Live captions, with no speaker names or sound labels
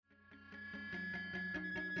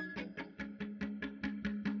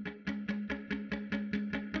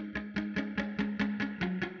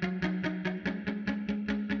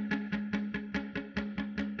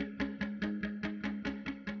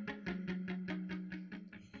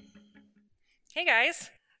Hey guys.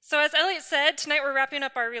 So, as Elliot said, tonight we're wrapping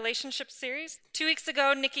up our relationship series. 2 weeks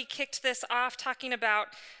ago, Nikki kicked this off talking about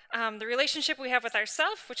the relationship we have with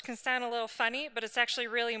ourselves, which can sound a little funny, but it's actually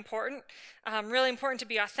really important. Really important to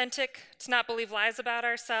be authentic, to not believe lies about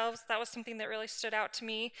ourselves. That was something that really stood out to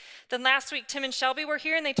me. Then last week, Tim and Shelby were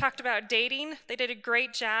here and they talked about dating. They did a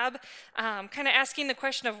great job, kind of asking the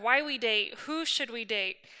question of why we date, who should we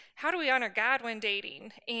date, how do we honor God when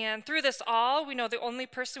dating? And through this all, we know the only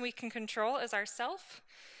person we can control is ourselves.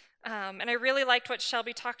 And I really liked what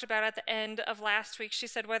Shelby talked about at the end of last week. She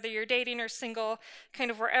said, whether you're dating or single,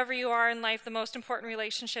 kind of wherever you are in life, the most important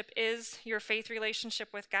relationship is your faith relationship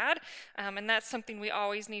with God. And that's something we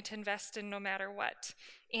always need to invest in no matter what.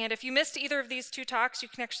 And if you missed either of these two talks, you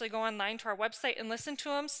can actually go online to our website and listen to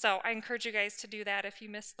them. So I encourage you guys to do that if you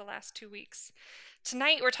missed the last 2 weeks.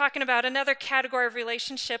 Tonight, we're talking about another category of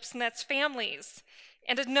relationships, and that's families.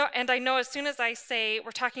 And I know as soon as I say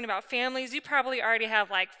we're talking about families, you probably already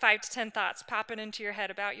have like 5 to 10 thoughts popping into your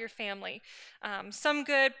head about your family. Some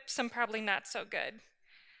good, some probably not so good.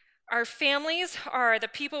 Our families are the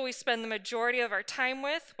people we spend the majority of our time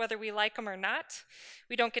with, whether we like them or not.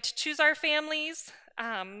 We don't get to choose our families.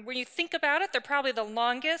 When you think about it, they're probably the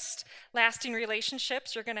longest lasting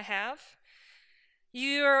relationships you're going to have.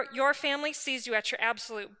 Your family sees you at your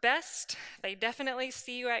absolute best. They definitely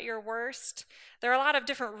see you at your worst. There are a lot of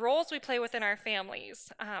different roles we play within our families.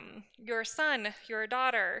 You're a son, you're a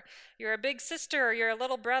daughter, you're a big sister, you're a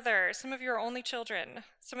little brother. Some of you are only children.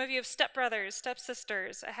 Some of you have stepbrothers,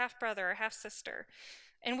 stepsisters, a half brother, a half sister.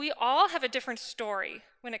 And we all have a different story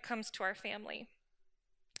when it comes to our family.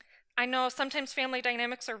 I know sometimes family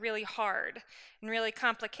dynamics are really hard and really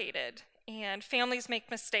complicated. And families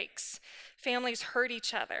make mistakes. Families hurt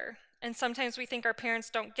each other. And sometimes we think our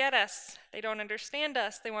parents don't get us. They don't understand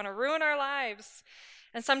us. They want to ruin our lives.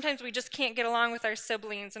 And sometimes we just can't get along with our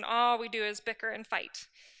siblings, and all we do is bicker and fight.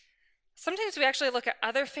 Sometimes we actually look at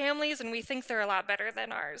other families and we think they're a lot better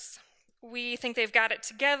than ours. We think they've got it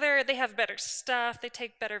together, they have better stuff, they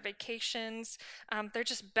take better vacations. They're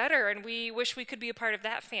just better, and we wish we could be a part of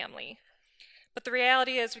that family. But the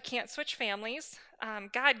reality is we can't switch families.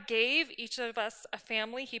 God gave each of us a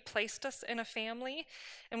family. He placed us in a family,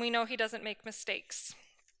 and we know He doesn't make mistakes.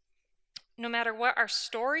 No matter what our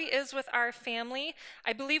story is with our family,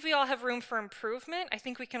 I believe we all have room for improvement. I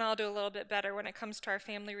think we can all do a little bit better when it comes to our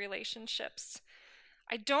family relationships.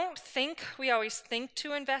 I don't think we always think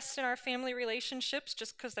to invest in our family relationships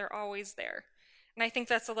just because they're always there. And I think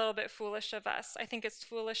that's a little bit foolish of us. I think it's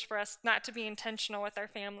foolish for us not to be intentional with our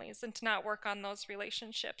families and to not work on those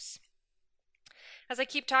relationships. As I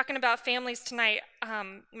keep talking about families tonight,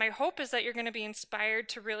 my hope is that you're going to be inspired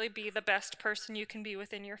to really be the best person you can be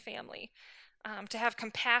within your family. To have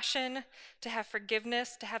compassion, to have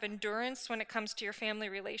forgiveness, to have endurance when it comes to your family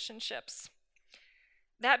relationships.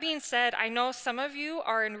 That being said, I know some of you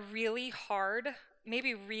are in really hard,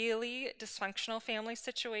 maybe really dysfunctional family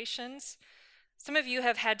situations. Some of you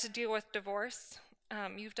have had to deal with divorce.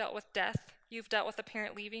 You've dealt with death. You've dealt with a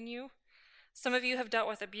parent leaving you. Some of you have dealt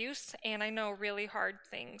with abuse, and I know really hard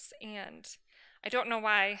things. And I don't know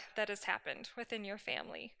why that has happened within your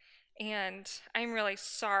family. And I'm really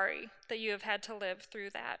sorry that you have had to live through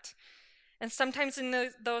that. And sometimes in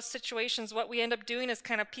those situations, what we end up doing is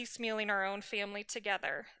kind of piecemealing our own family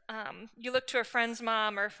together. You look to a friend's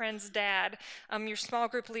mom or a friend's dad, your small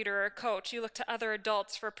group leader or coach. You look to other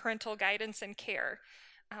adults for parental guidance and care.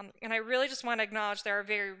 And I really just want to acknowledge there are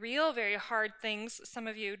very real, very hard things some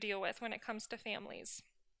of you deal with when it comes to families.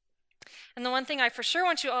 And the one thing I for sure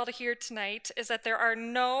want you all to hear tonight is that there are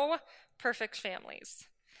no perfect families.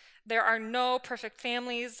 There are no perfect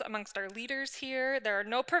families amongst our leaders here. There are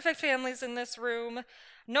no perfect families in this room,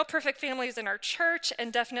 no perfect families in our church,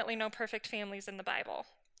 and definitely no perfect families in the Bible.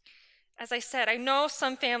 As I said, I know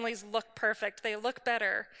some families look perfect. They look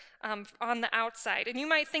better on the outside. And you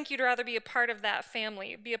might think you'd rather be a part of that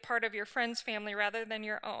family, be a part of your friend's family rather than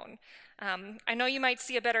your own. I know you might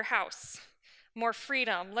see a better house, more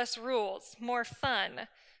freedom, less rules, more fun.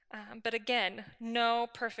 But again, no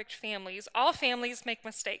perfect families. All families make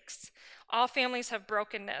mistakes. All families have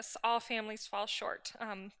brokenness. All families fall short.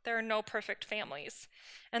 There are no perfect families.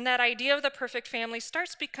 And that idea of the perfect family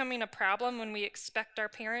starts becoming a problem when we expect our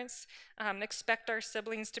parents, expect our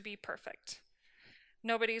siblings to be perfect.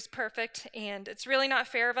 Nobody's perfect, and it's really not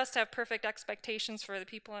fair of us to have perfect expectations for the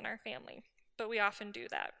people in our family, but we often do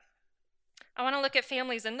that. I want to look at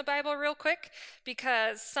families in the Bible real quick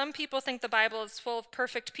because some people think the Bible is full of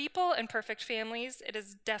perfect people and perfect families. It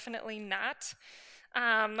is definitely not.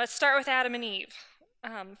 Let's start with Adam and Eve.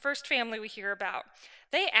 First family we hear about.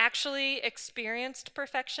 They actually experienced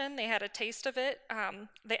perfection. They had a taste of it.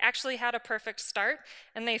 They actually had a perfect start,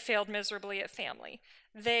 and they failed miserably at family.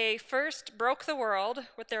 They first broke the world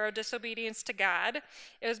with their disobedience to God.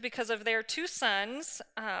 It was because of their two sons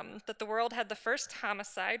that the world had the first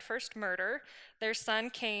homicide, first murder. Their son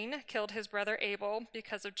Cain killed his brother Abel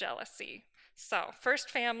because of jealousy. So, first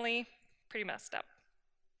family, pretty messed up.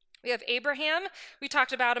 We have Abraham. We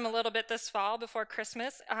talked about him a little bit this fall before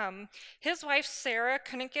Christmas. His wife Sarah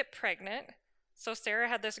couldn't get pregnant, so Sarah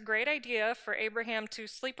had this great idea for Abraham to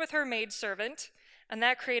sleep with her maidservant, and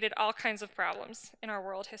that created all kinds of problems in our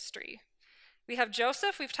world history. We have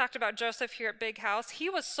Joseph. We've talked about Joseph here at BIGhouse. He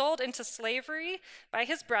was sold into slavery by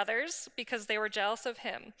his brothers because they were jealous of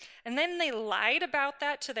him. And then they lied about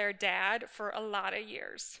that to their dad for a lot of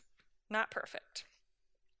years. Not perfect.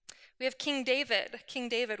 We have King David. King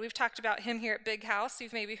David, we've talked about him here at BIGhouse.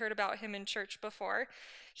 You've maybe heard about him in church before.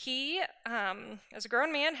 He, as a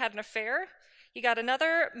grown man, had an affair. He got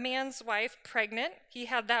another man's wife pregnant. He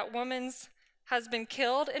had that woman's husband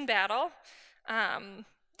killed in battle.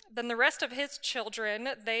 Then the rest of his children,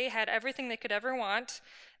 they had everything they could ever want.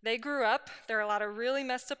 They grew up. There are a lot of really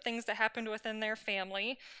messed up things that happened within their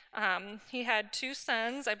family. He had two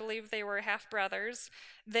sons. I believe they were half brothers.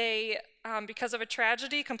 They, because of a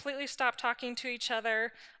tragedy, completely stopped talking to each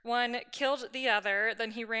other. One killed the other.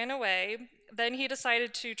 Then he ran away. Then he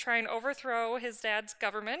decided to try and overthrow his dad's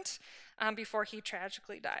government before he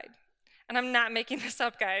tragically died. And I'm not making this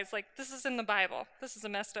up, guys. Like, this is in the Bible. This is a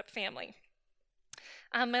messed up family.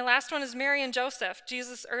 My last one is Mary and Joseph,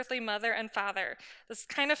 Jesus' earthly mother and father. This is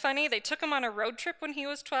kind of funny. They took him on a road trip when he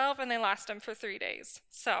was 12, and they lost him for 3 days.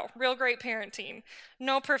 So, real great parenting.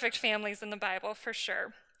 No perfect families in the Bible, for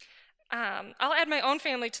sure. I'll add my own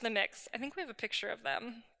family to the mix. I think we have a picture of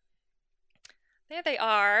them. There they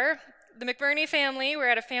are. The McBurney family. We're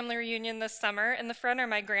at a family reunion this summer. In the front are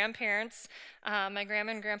my grandparents, my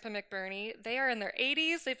grandma and grandpa McBurney. They are in their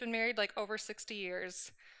 80s. They've been married like over 60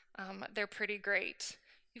 years. They're pretty great.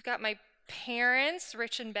 You've got my parents,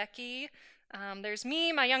 Rich and Becky. There's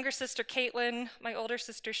me, my younger sister Caitlin, my older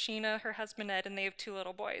sister Sheena, her husband Ed, and they have 2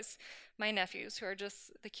 little boys, my nephews, who are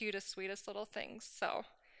just the cutest, sweetest little things. So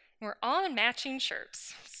we're all in matching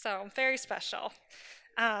shirts, so very special.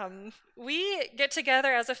 We get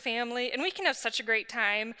together as a family, and we can have such a great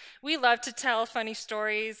time. We love to tell funny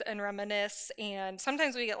stories and reminisce, and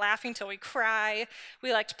sometimes we get laughing till we cry.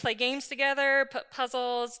 We like to play games together, put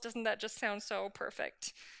puzzles. Doesn't that just sound so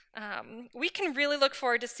perfect? We can really look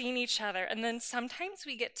forward to seeing each other, and then sometimes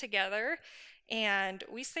we get together and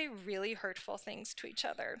we say really hurtful things to each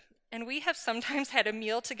other. And we have sometimes had a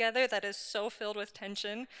meal together that is so filled with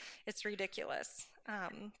tension, it's ridiculous.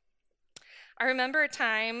 I remember a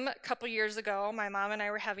time a couple years ago, my mom and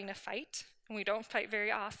I were having a fight. And we don't fight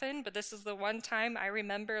very often, but this is the one time I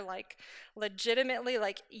remember legitimately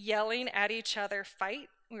yelling at each other, fight.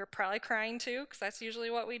 We were probably crying too, because that's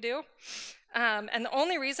usually what we do. And the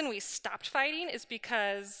only reason we stopped fighting is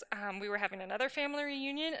because we were having another family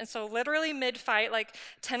reunion, and so literally mid-fight,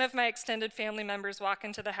 10 of my extended family members walk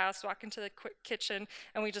into the house, walk into the kitchen,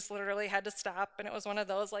 and we just literally had to stop, and it was one of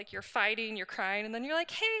those, you're fighting, you're crying, and then you're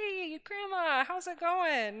like, hey, Grandma, how's it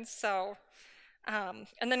going? So,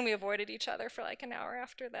 and then we avoided each other for an hour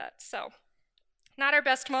after that, so not our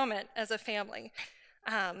best moment as a family.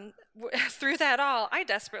 Through that all, I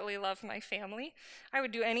desperately love my family. I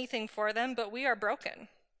would do anything for them, but we are broken.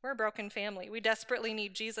 We're a broken family. We desperately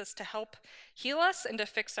need Jesus to help heal us and to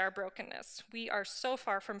fix our brokenness. We are so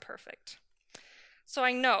far from perfect. So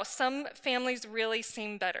I know some families really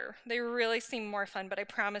seem better. They really seem more fun, but I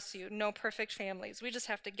promise you, no perfect families. We just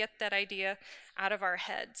have to get that idea out of our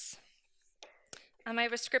heads. I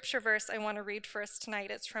have a scripture verse I want to read for us tonight.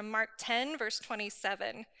 It's from Mark 10, verse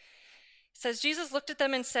 27. It says, Jesus looked at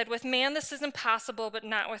them and said, with man this is impossible, but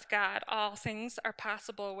not with God. All things are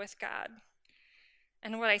possible with God.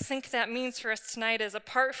 And what I think that means for us tonight is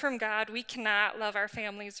apart from God, we cannot love our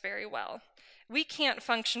families very well. We can't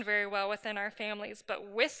function very well within our families, but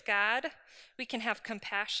with God, we can have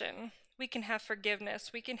compassion. We can have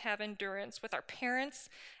forgiveness. We can have endurance with our parents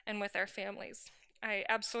and with our families. I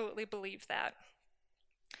absolutely believe that.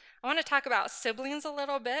 I want to talk about siblings a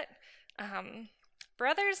little bit.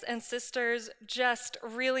 Brothers and sisters just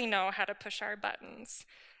really know how to push our buttons,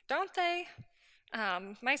 don't they?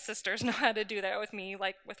 My sisters know how to do that with me,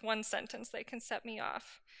 with one sentence, they can set me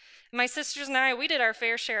off. My sisters and I, we did our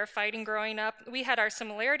fair share of fighting growing up. We had our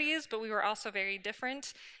similarities, but we were also very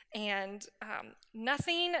different, and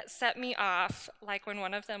nothing set me off like when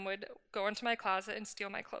one of them would go into my closet and steal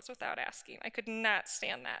my clothes without asking. I could not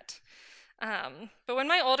stand that. But when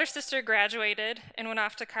my older sister graduated and went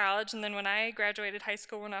off to college, and then when I graduated high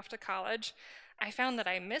school, went off to college, I found that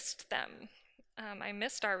I missed them. I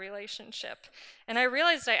missed our relationship. And I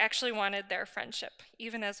realized I actually wanted their friendship,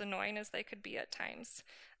 even as annoying as they could be at times.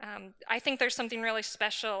 I think there's something really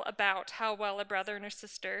special about how well a brother and a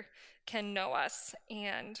sister can know us.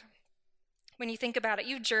 And when you think about it,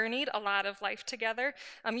 you've journeyed a lot of life together.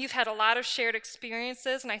 You've had a lot of shared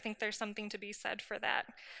experiences, and I think there's something to be said for that.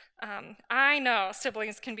 I know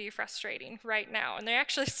siblings can be frustrating right now, and they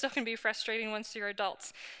actually still can be frustrating once you're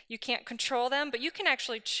adults. You can't control them, but you can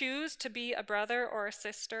actually choose to be a brother or a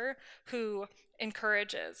sister who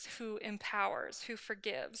encourages, who empowers, who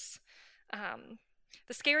forgives.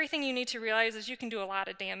 The scary thing you need to realize is you can do a lot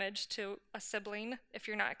of damage to a sibling if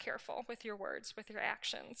you're not careful with your words, with your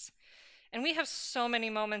actions. And we have so many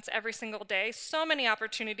moments every single day, so many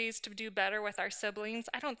opportunities to do better with our siblings.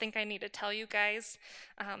 I don't think I need to tell you guys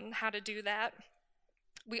how to do that.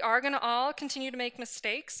 We are going to all continue to make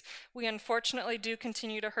mistakes. We unfortunately do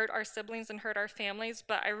continue to hurt our siblings and hurt our families,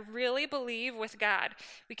 but I really believe with God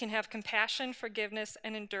we can have compassion, forgiveness,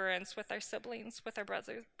 and endurance with our siblings, with our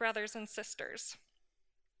brothers and sisters.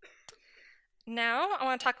 Now, I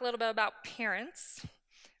want to talk a little bit about parents.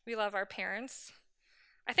 We love our parents.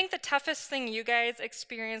 I think the toughest thing you guys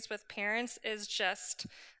experience with parents is just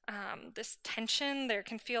this tension. There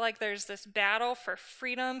can feel like there's this battle for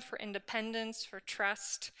freedom, for independence, for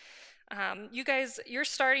trust. You guys, you're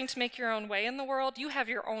starting to make your own way in the world. You have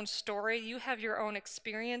your own story. You have your own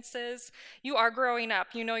experiences. You are growing up.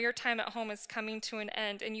 You know your time at home is coming to an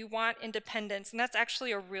end, and you want independence. And that's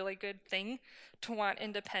actually a really good thing, to want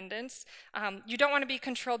independence. You don't want to be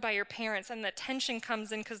controlled by your parents, and the tension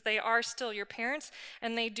comes in because they are still your parents,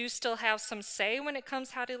 and they do still have some say when it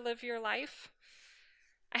comes how to live your life.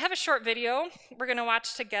 I have a short video we're going to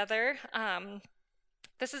watch together.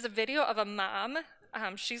 This is a video of a mom.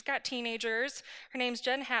 She's got teenagers. Her name's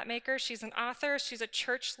Jen Hatmaker. She's an author. She's a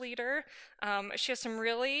church leader. She has some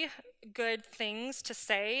really good things to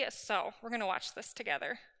say, so we're going to watch this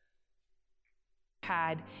together.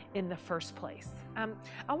 Had in the first place.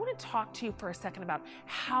 I want to talk to you for a second about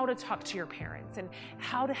how to talk to your parents and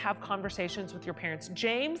how to have conversations with your parents.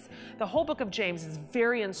 James, the whole book of James is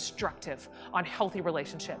very instructive on healthy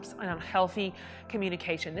relationships and on healthy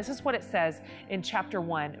communication. This is what it says in chapter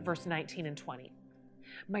 1, verse 19 and 20.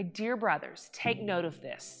 My dear brothers, take note of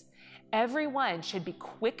this. Everyone should be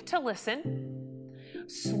quick to listen,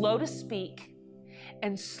 slow to speak,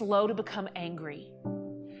 and slow to become angry.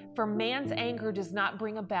 For man's anger does not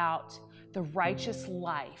bring about the righteous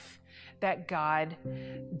life that God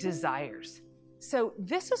desires. So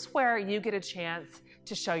this is where you get a chance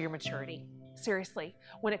to show your maturity. Seriously,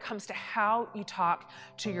 when it comes to how you talk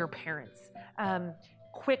to your parents.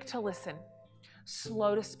 Quick to listen,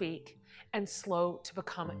 slow to speak, and slow to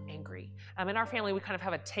become angry. In our family, we kind of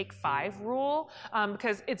have a take 5 rule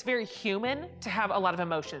because it's very human to have a lot of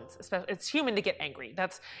emotions. It's human to get angry.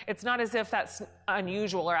 It's not as if that's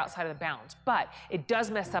unusual or outside of the bounds, but it does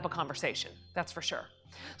mess up a conversation, that's for sure.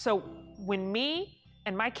 So when me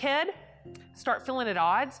and my kid start feeling at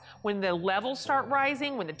odds, when the levels start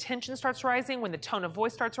rising, when the tension starts rising, when the tone of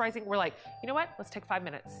voice starts rising, we're like, you know what? Let's take 5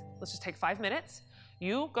 minutes. Let's just take 5 minutes.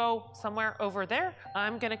 You go somewhere over there.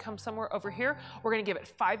 I'm going to come somewhere over here. We're going to give it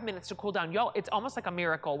 5 minutes to cool down. Y'all, it's almost like a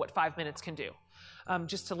miracle what 5 minutes can do.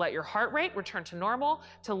 Just to let your heart rate return to normal,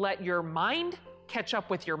 to let your mind catch up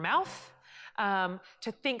with your mouth,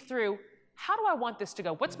 to think through, how do I want this to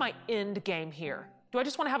go? What's my end game here? Do I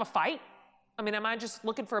just want to have a fight? Am I just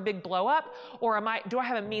looking for a big blow up, or do I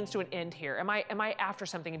have a means to an end here? Am I after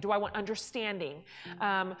something? Do I want understanding?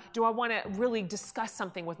 Do I want to really discuss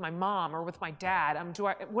something with my mom or with my dad?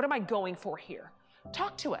 What am I going for here?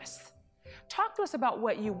 Talk to us. Talk to us about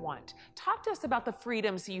what you want. Talk to us about the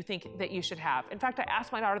freedoms you think that you should have. In fact, I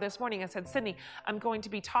asked my daughter this morning, I said, Sydney, I'm going to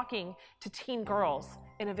be talking to teen girls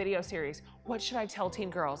in a video series. What should I tell teen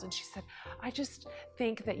girls? And she said, I just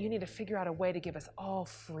think that you need to figure out a way to give us all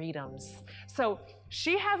freedoms. So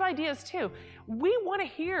she has ideas too. We want to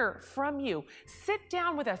hear from you. Sit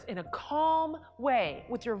down with us in a calm way,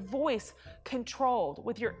 with your voice controlled,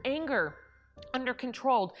 with your anger under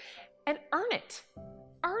control, and earn it.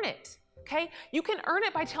 Earn it. Okay? You can earn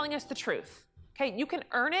it by telling us the truth. Okay? You can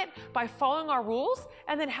earn it by following our rules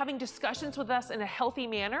and then having discussions with us in a healthy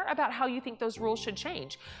manner about how you think those rules should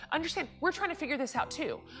change. Understand, we're trying to figure this out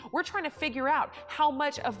too. We're trying to figure out how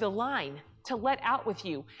much of the line to let out with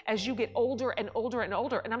you as you get older and older and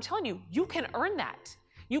older. And I'm telling you, you can earn that.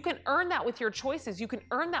 You can earn that with your choices. You can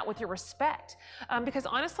earn that with your respect. Because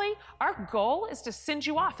honestly, our goal is to send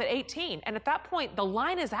you off at 18. And at that point, the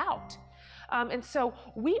line is out. And so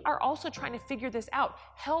we are also trying to figure this out.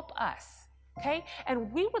 Help us, okay?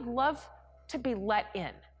 And we would love to be let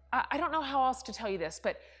in. I don't know how else to tell you this,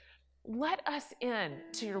 but let us in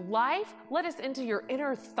to your life. Let us into your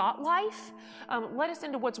inner thought life. Let us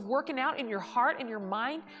into what's working out in your heart and your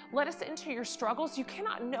mind. Let us into your struggles. You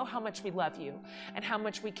cannot know how much we love you and how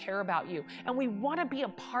much we care about you. And we want to be a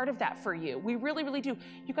part of that for you. We really, really do.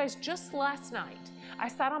 You guys, just last night, I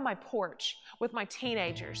sat on my porch with my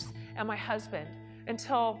teenagers and my husband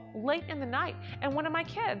until late in the night. And one of my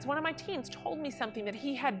teens told me something that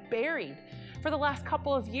he had buried for the last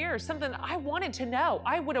couple of years, something I wanted to know.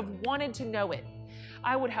 I would have wanted to know it.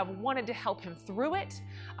 I would have wanted to help him through it.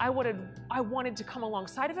 I wanted to come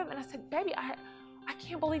alongside of him. And I said, baby, I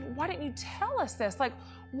can't believe, why didn't you tell us this? Like,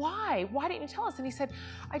 why? Why didn't you tell us? And he said,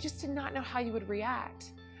 I just did not know how you would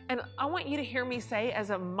react. And I want you to hear me say,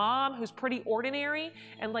 as a mom who's pretty ordinary,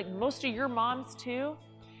 and like most of your moms too,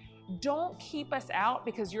 don't keep us out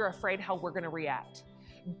because you're afraid how we're going to react.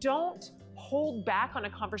 Don't hold back on a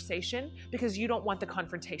conversation because you don't want the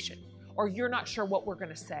confrontation or you're not sure what we're going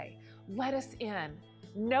to say. Let us in.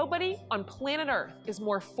 Nobody on planet Earth is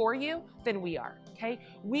more for you than we are, okay?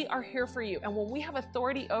 We are here for you. And when we have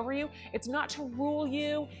authority over you, it's not to rule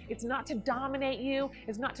you. It's not to dominate you.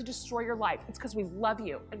 It's not to destroy your life. It's because we love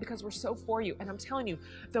you and because we're so for you. And I'm telling you,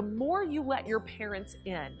 the more you let your parents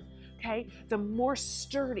in, okay, the more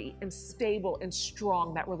sturdy and stable and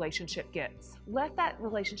strong that relationship gets. Let that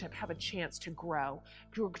relationship have a chance to grow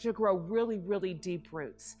really, really deep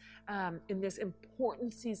roots in this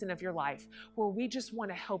important season of your life where we just want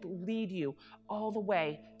to help lead you all the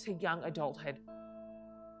way to young adulthood.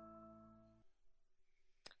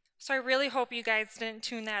 So I really hope you guys didn't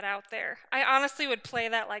tune that out there. I honestly would play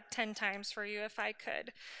that like 10 times for you if I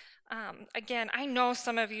could. Again, I know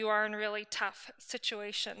some of you are in really tough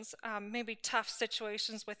situations, maybe tough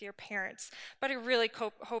situations with your parents, but I really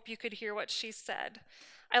hope you could hear what she said.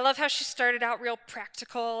 I love how she started out real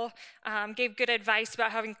practical, gave good advice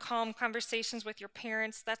about having calm conversations with your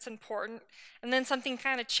parents. That's important. And then something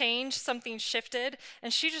kind of changed, something shifted,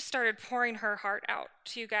 and she just started pouring her heart out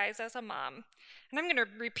to you guys as a mom. And I'm going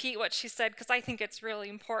to repeat what she said because I think it's really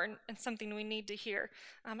important and something we need to hear.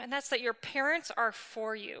 And that's that your parents are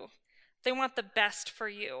for you. They want the best for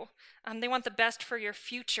you. They want the best for your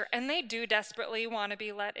future, and they do desperately want to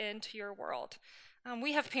be let into your world.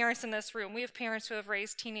 We have parents in this room. We have parents who have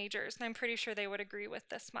raised teenagers, and I'm pretty sure they would agree with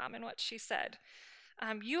this mom and what she said.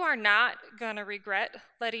 You are not going to regret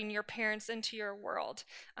letting your parents into your world,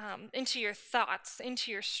 into your thoughts,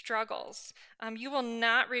 into your struggles. You will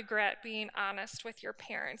not regret being honest with your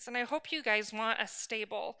parents. And I hope you guys want a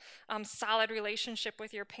stable, solid relationship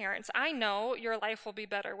with your parents. I know your life will be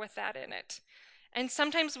better with that in it. And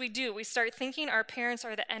sometimes we do. We start thinking our parents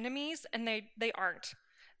are the enemies, and they aren't.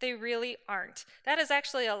 They really aren't. That is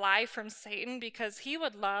actually a lie from Satan because he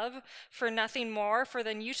would love for nothing more for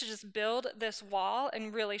than you to just build this wall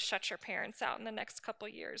and really shut your parents out in the next couple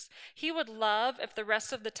years. He would love if the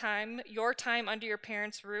rest of the time, your time under your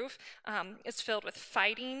parents' roof is filled with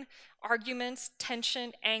fighting, arguments,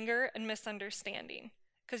 tension, anger, and misunderstanding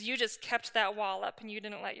because you just kept that wall up and you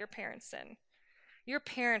didn't let your parents in. Your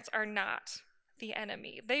parents are not the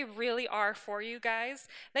enemy. They really are for you guys.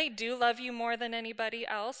 They do love you more than anybody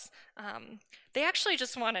else. They actually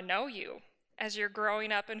just want to know you as you're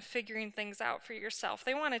growing up and figuring things out for yourself.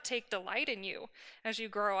 They want to take delight in you as you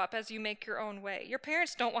grow up, as you make your own way. Your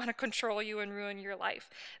parents don't want to control you and ruin your life.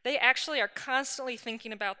 They actually are constantly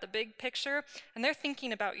thinking about the big picture, and they're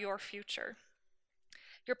thinking about your future.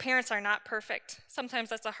 Your parents are not perfect. Sometimes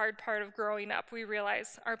that's a hard part of growing up. We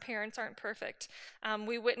realize our parents aren't perfect.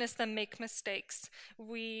 We witness them make mistakes.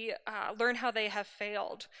 We learn how they have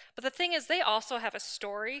failed. But the thing is, they also have a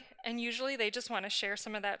story, and usually they just want to share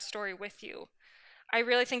some of that story with you. I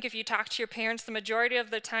really think if you talk to your parents, the majority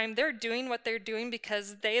of the time, they're doing what they're doing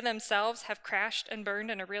because they themselves have crashed and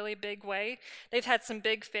burned in a really big way. They've had some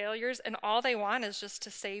big failures, and all they want is just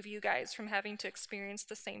to save you guys from having to experience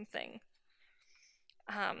the same thing.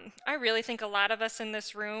 I really think a lot of us in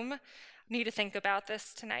this room need to think about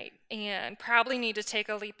this tonight and probably need to take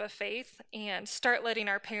a leap of faith and start letting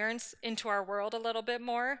our parents into our world a little bit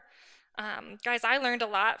more. Guys, I learned a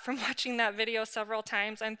lot from watching that video several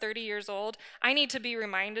times. I'm 30 years old. I need to be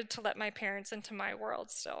reminded to let my parents into my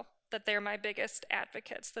world still, that they're my biggest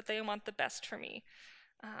advocates, that they want the best for me.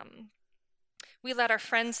 We let our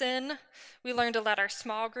friends in. We learn to let our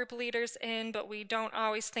small group leaders in, but we don't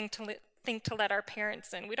always think to let our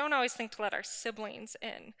parents in. We don't always think to let our siblings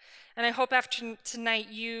in. And I hope after tonight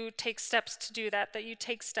you take steps to do that you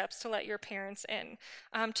take steps to let your parents in,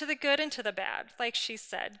 to the good and to the bad. Like she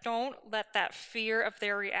said, don't let that fear of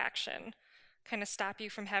their reaction kind of stop you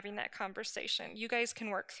from having that conversation. You guys can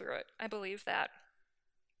work through it. I believe that.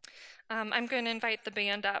 I'm going to invite the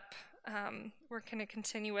band up. We're going to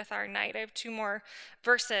continue with our night. I have 2 more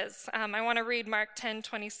verses. I want to read Mark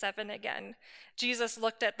 10:27 again. Jesus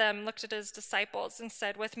looked at them, looked at his disciples, and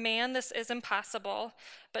said, "With man this is impossible,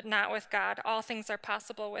 but not with God. All things are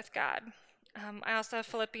possible with God." I also have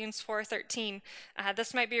Philippians 4:13.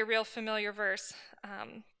 This might be a real familiar verse,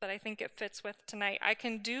 but I think it fits with tonight. "I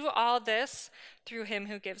can do all this through him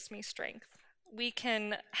who gives me strength." We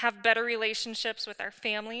can have better relationships with our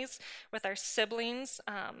families, with our siblings.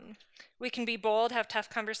 We can be bold, have tough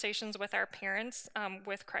conversations with our parents,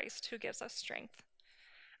 with Christ who gives us strength.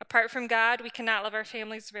 Apart from God, we cannot love our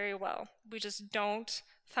families very well. We just don't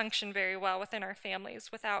function very well within our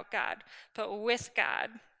families without God. But with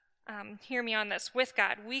God, hear me on this, with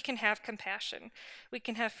God, we can have compassion. We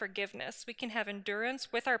can have forgiveness. We can have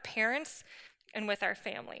endurance with our parents and with our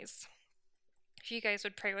families. If you guys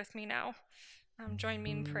would pray with me now. Join me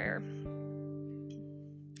in prayer.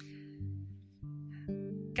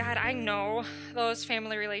 God, I know those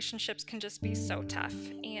family relationships can just be so tough,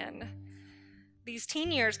 and these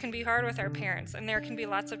teen years can be hard with our parents, and there can be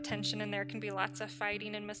lots of tension, and there can be lots of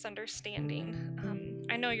fighting and misunderstanding.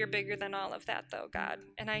 I know you're bigger than all of that, though, God,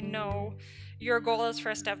 and I know your goal is for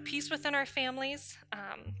us to have peace within our families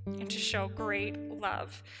and to show great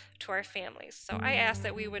love to our families. So I ask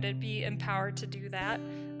that we would be empowered to do that.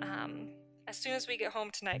 As soon as we get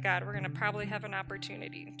home tonight, God, we're going to probably have an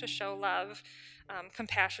opportunity to show love,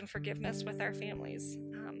 compassion, forgiveness with our families.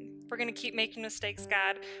 We're going to keep making mistakes,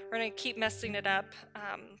 God. We're going to keep messing it up.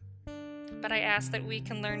 But I ask that we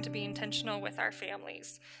can learn to be intentional with our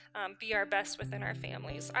families, be our best within our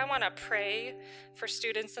families. I want to pray for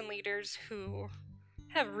students and leaders who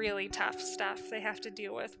have really tough stuff they have to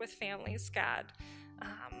deal with families, God.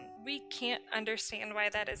 We can't understand why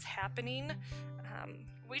that is happening.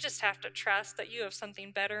 We just have to trust that you have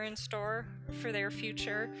something better in store for their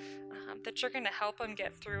future, that you're going to help them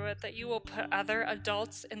get through it, that you will put other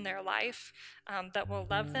adults in their life that will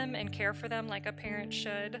love them and care for them like a parent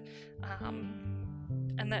should,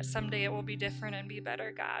 and that someday it will be different and be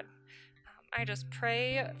better, God. I just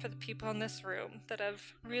pray for the people in this room that have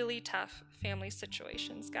really tough family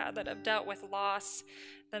situations, God, that have dealt with loss,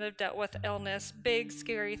 that have dealt with illness, big,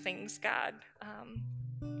 scary things, God.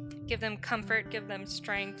 Give them comfort, give them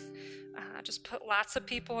strength. Just put lots of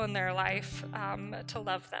people in their life to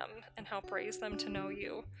love them and help raise them to know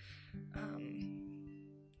you.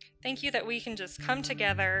 Thank you that we can just come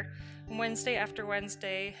together Wednesday after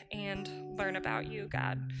Wednesday and learn about you,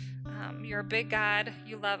 God. You're a big God.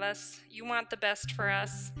 You love us. You want the best for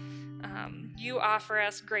us. You offer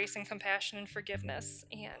us grace and compassion and forgiveness.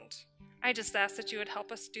 And I just ask that you would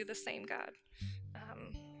help us do the same, God.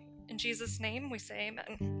 In Jesus' name, we say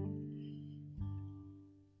amen.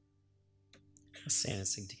 Let's stand and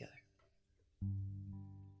sing together.